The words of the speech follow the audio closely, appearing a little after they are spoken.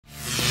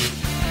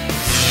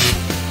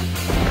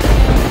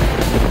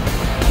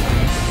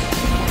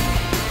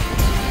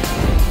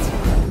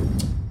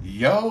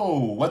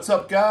Yo, what's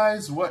up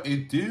guys? What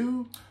it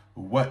do?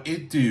 What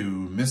it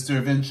do? Mr.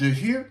 Avenger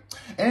here,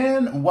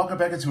 and welcome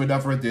back into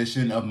another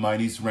edition of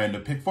Mighty's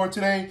Random Pick for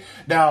today.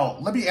 Now,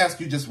 let me ask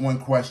you just one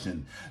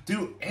question.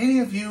 Do any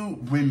of you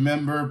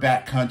remember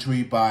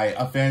Backcountry by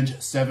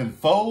Avenged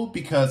Sevenfold?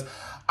 Because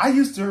I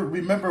used to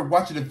remember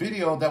watching a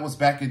video that was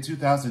back in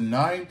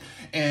 2009,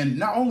 and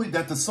not only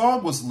that the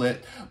song was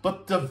lit,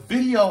 but the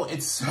video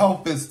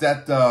itself is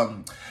that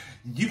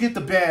you get the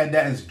band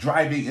that is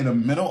driving in the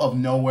middle of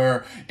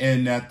nowhere,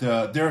 and that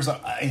there's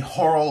a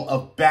horror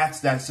of bats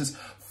that's just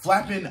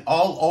flapping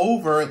all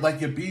over like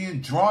you're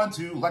being drawn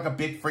to like a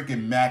big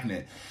freaking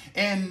magnet.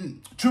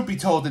 And truth be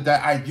told,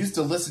 that I used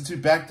to listen to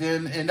back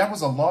then, and that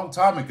was a long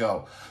time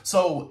ago.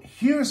 So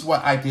here's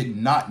what I did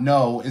not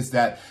know is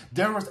that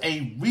there was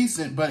a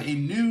recent but a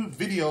new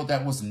video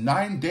that was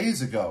 9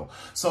 days ago.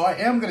 So I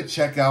am going to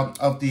check out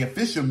of the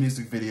official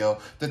music video.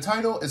 The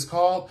title is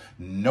called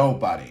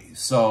Nobody.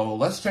 So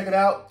let's check it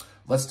out.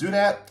 Let's do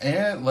that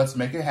and let's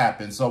make it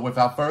happen. So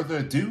without further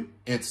ado,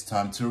 it's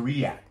time to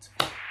react.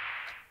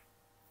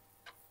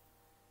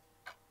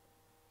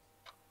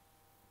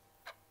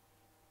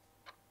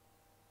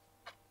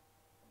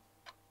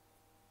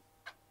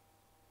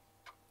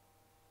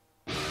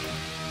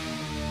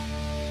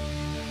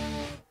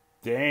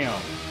 Damn.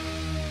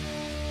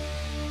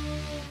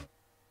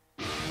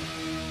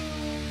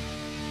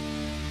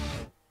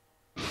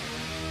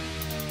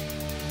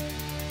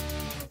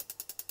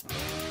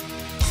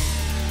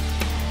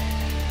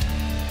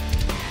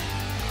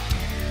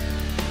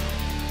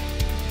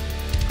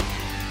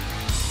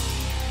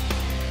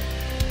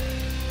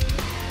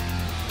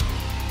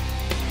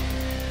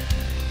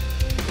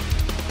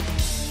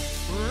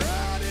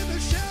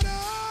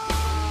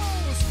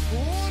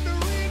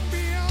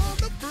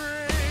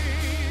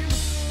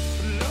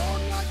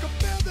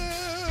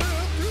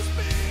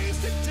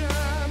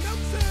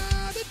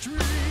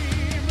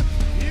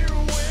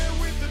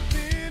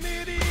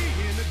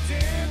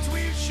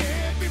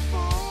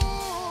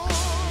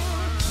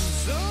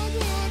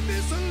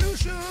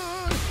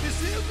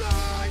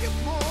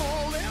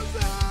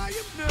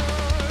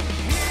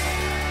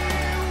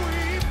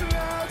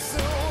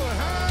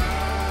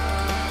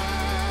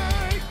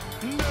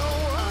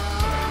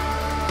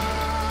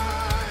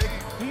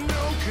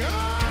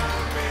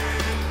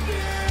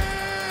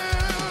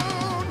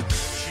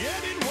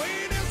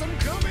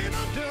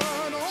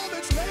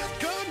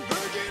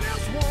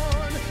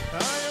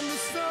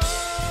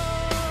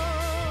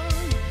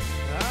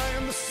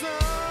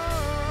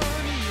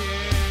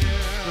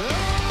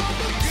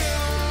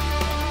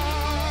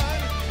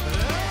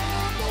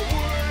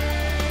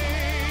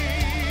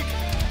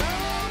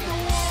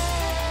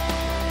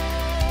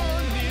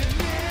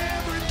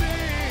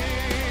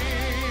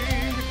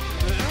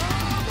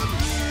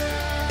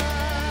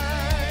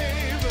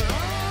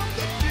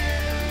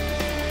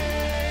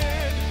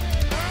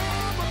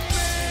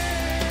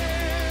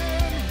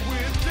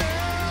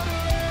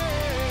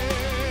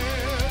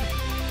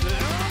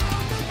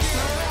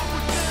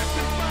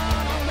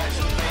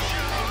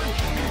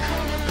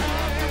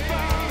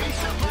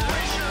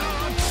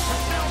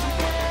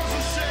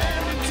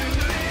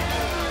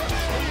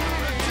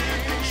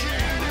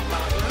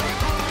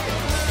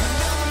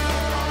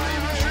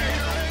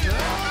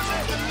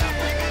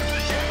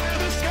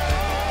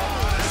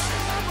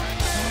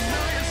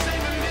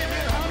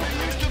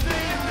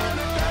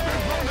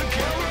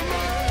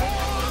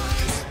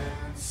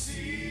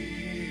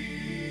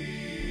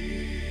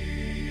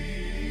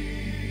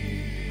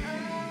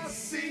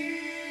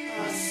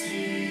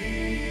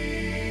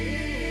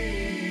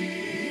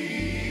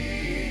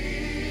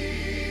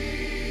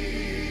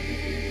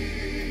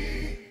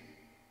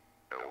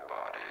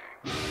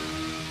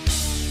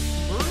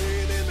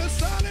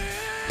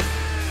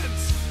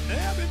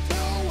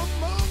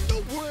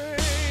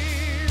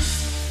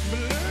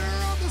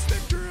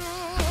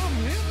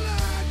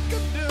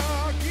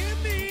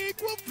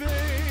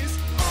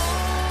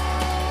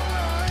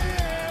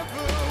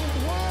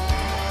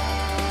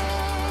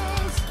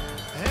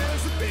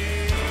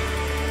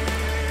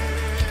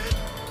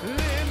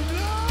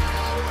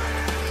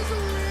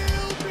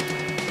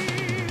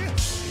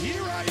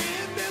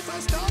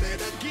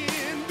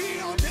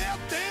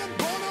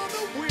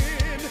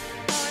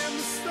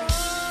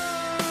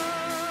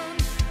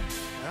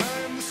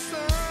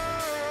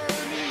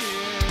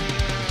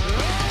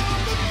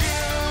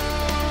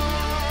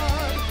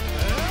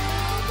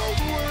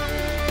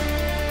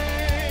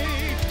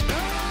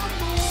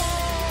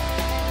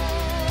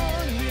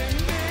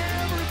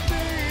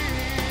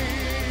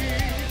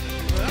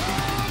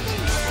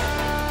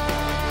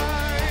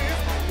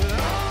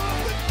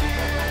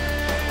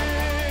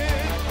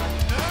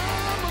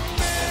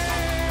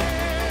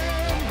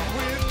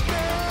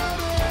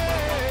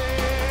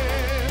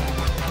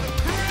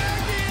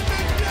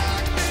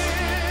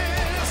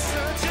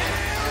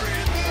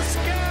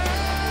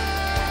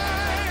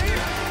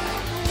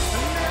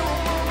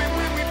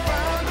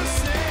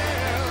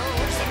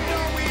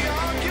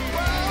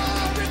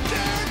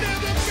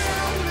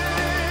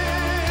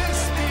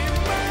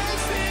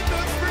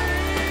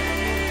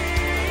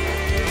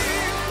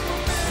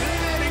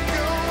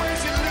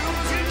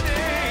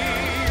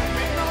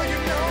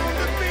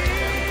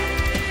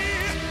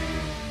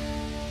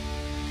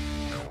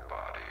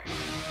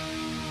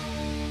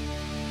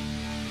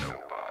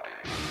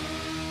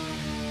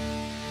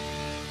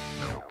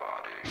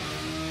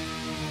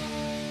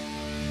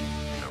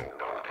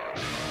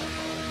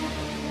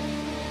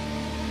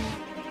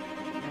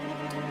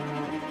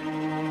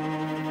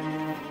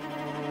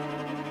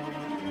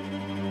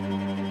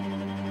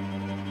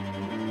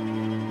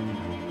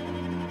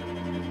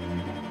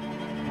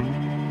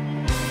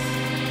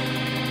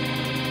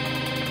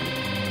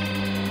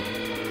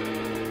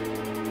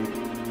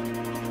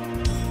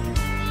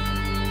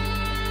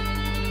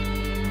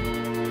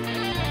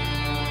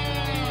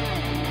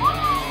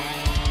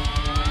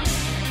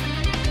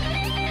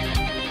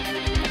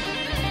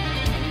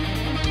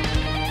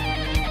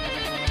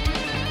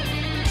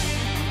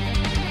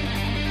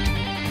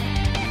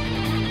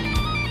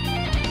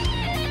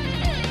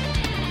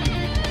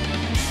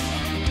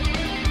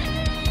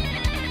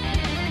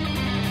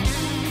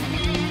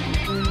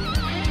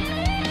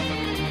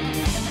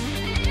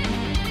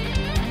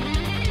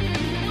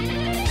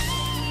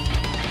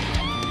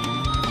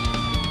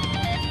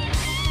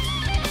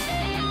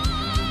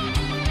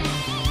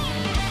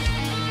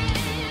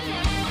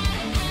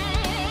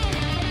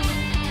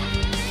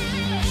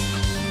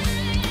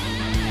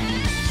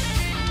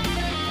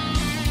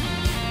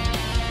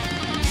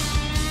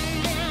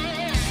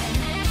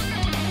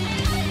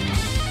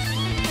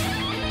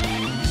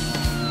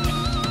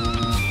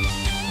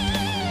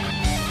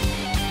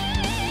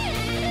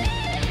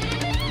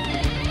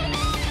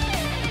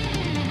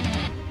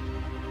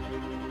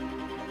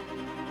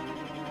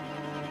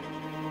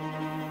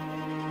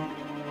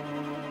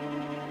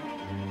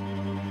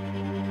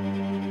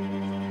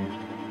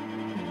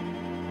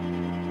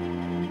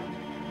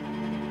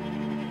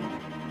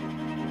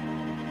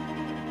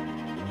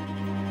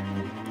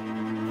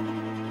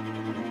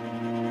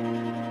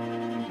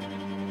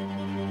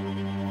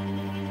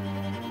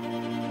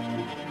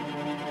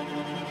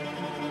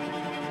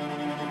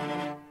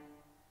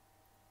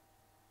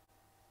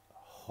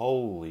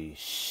 Holy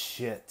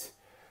shit.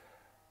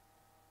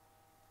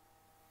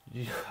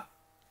 Yeah.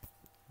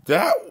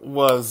 That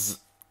was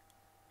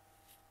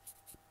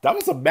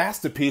a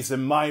masterpiece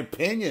in my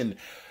opinion.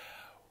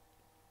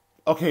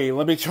 Okay,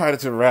 let me try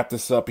to wrap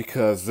this up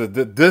because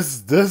that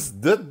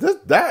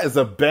is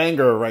a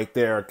banger right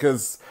there.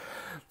 Because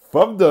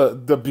from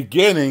the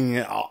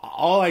beginning,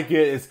 all I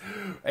get is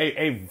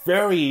a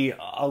very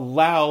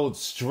loud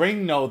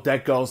string note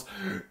that goes.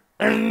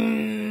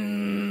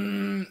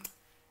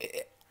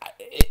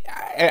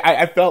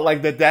 I felt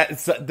like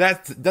that's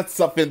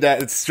something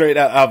that is straight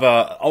out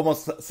of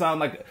almost sound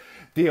like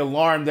the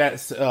alarm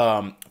that's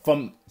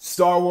from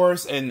Star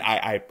Wars, and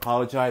I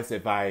apologize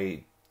if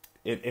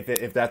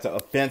that's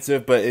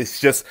offensive, but it's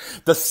just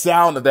the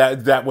sound of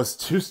that was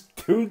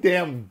too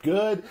damn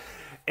good,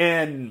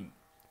 and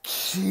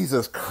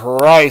Jesus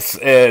Christ,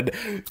 and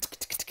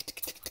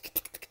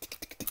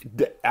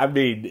I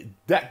mean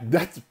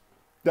that's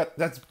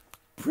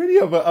pretty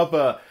of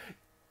a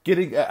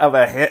getting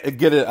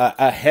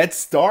a head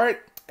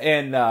start,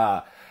 and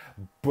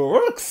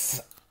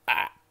Brooks,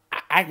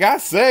 I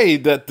gotta say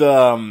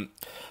that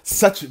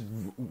such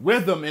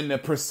rhythm and the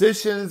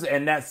precisions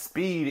and that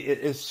speed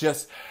is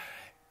just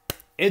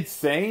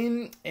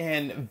insane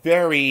and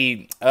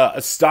very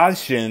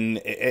astonishing.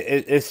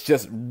 It's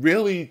just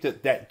really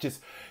that just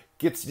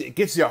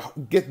gets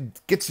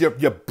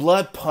your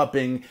blood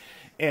pumping.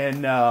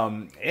 And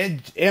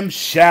M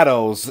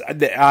Shadows,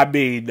 I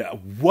mean,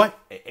 what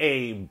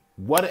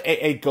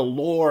a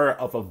galore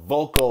of a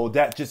vocal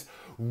that just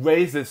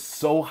raises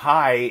so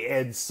high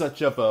and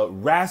such of a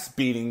rasp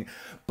beating,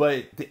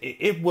 but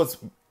it was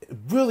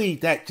really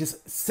that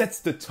just sets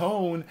the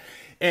tone,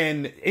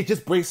 and it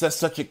just brings us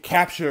such a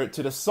capture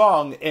to the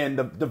song. And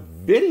the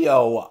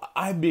video,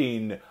 I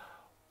mean,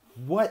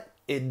 what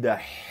in the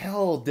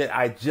hell did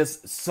I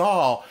just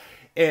saw?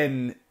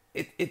 And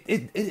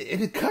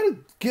it kind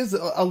of gives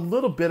a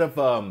little bit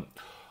of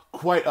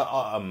quite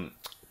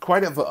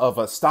of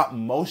a stop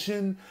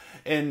motion,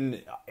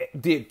 and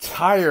the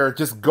entire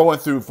just going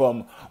through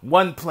from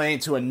one plane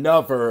to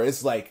another.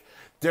 It's like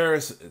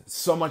there's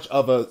so much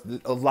of a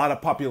lot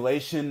of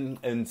population,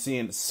 and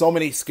seeing so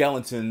many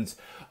skeletons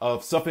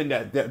of something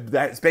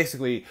that's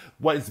basically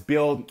what is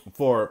built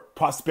for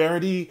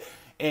prosperity.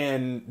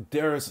 And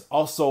there's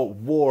also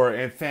war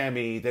and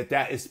famine.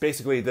 That is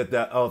basically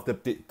the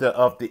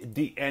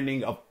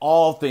ending of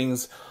all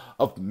things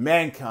of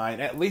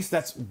mankind. At least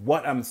that's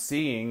what I'm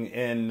seeing.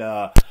 And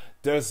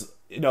there's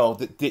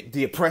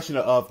the oppression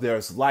of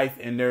there's life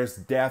and there's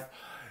death,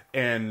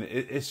 and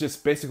it's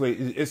just basically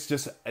it's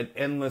just an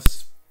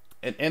endless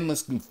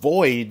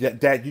void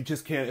that you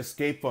just can't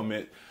escape from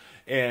it,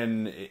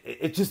 and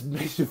it just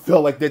makes you feel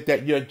like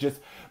that you're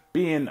just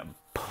being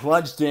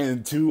plunged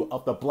into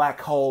of the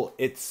black hole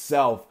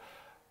itself.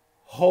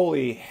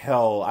 Holy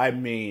hell. I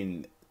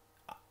mean,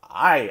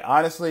 I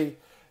honestly,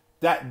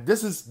 that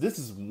this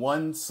is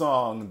one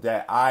song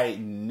that I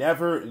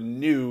never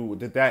knew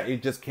that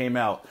it just came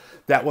out.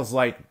 That was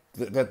like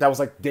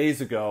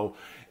days ago,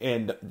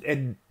 and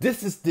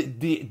this is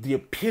the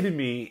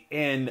epitome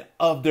and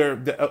of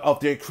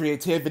their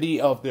creativity,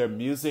 of their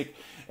music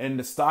and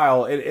the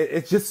style.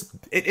 It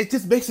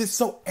just makes it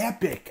so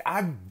epic.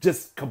 I'm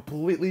just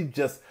completely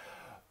just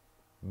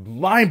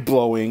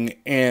mind-blowing,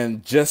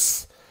 and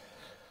just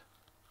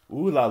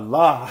ooh la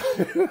la.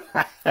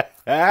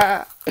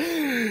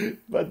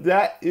 But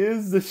that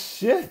is the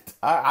shit.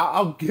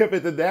 I'll give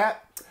it to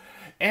that.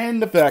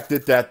 And the fact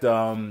that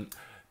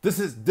this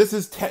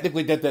is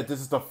technically that this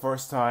is the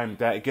first time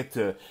that I get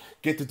to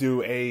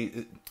do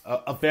a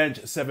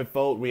Avenged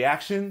Sevenfold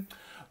reaction.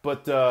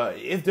 But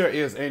if there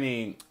is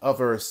any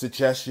other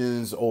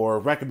suggestions or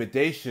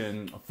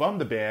recommendation from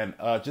the band,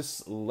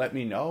 just let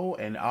me know,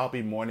 and I'll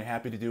be more than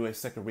happy to do a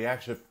second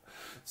reaction.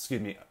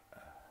 Excuse me.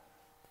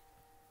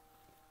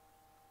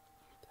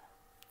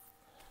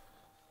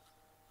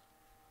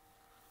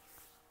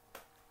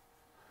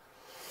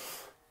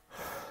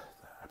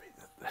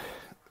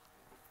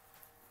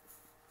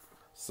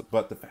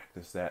 But the fact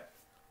is that,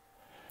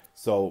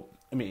 so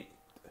I mean,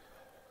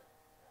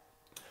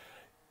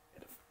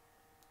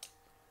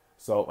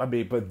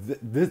 but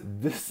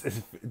this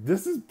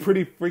is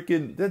pretty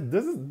freaking.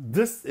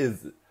 This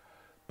is,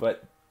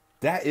 but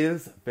that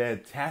is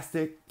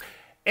fantastic,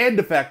 and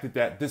the fact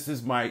that this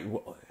is my.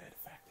 Well,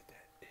 the fact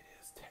that it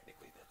is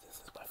technically that this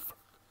is my.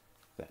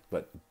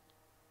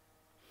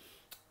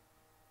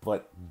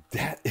 But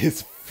that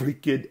is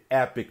freaking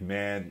epic,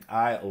 man.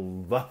 I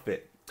love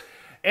it.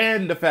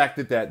 And the fact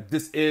that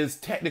this is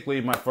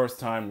technically my first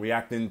time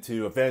reacting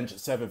to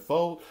Avenged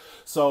Sevenfold.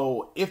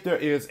 So if there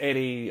is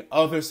any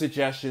other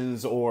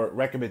suggestions or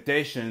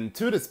recommendation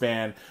to this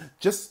band,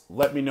 just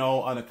let me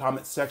know on the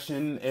comment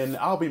section, and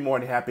I'll be more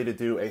than happy to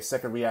do a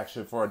second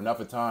reaction for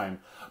another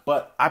time.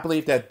 But I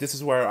believe that this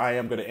is where I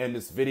am going to end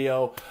this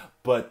video.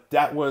 But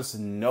that was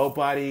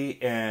Nobody,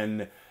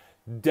 and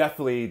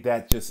definitely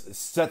that just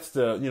sets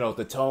the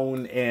the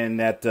tone,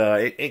 and that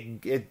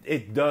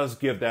it does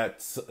give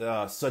that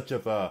such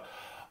of a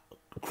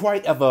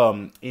quite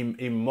of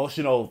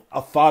emotional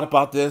thought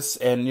about this,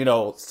 and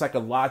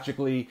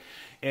psychologically,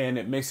 and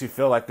it makes you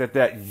feel like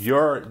that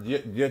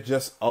you're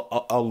just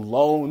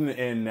alone,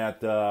 and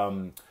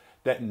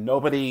that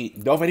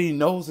nobody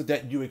knows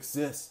that you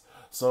exist.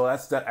 So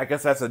I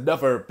guess that's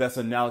another best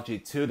analogy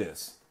to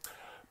this,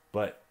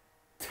 but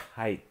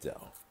tight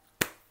though.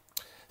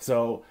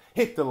 So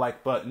hit the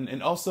like button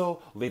and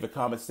also leave a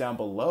comment down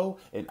below,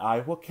 and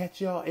I will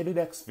catch y'all in the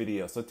next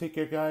video. So take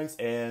care, guys,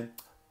 and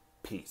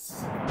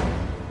peace.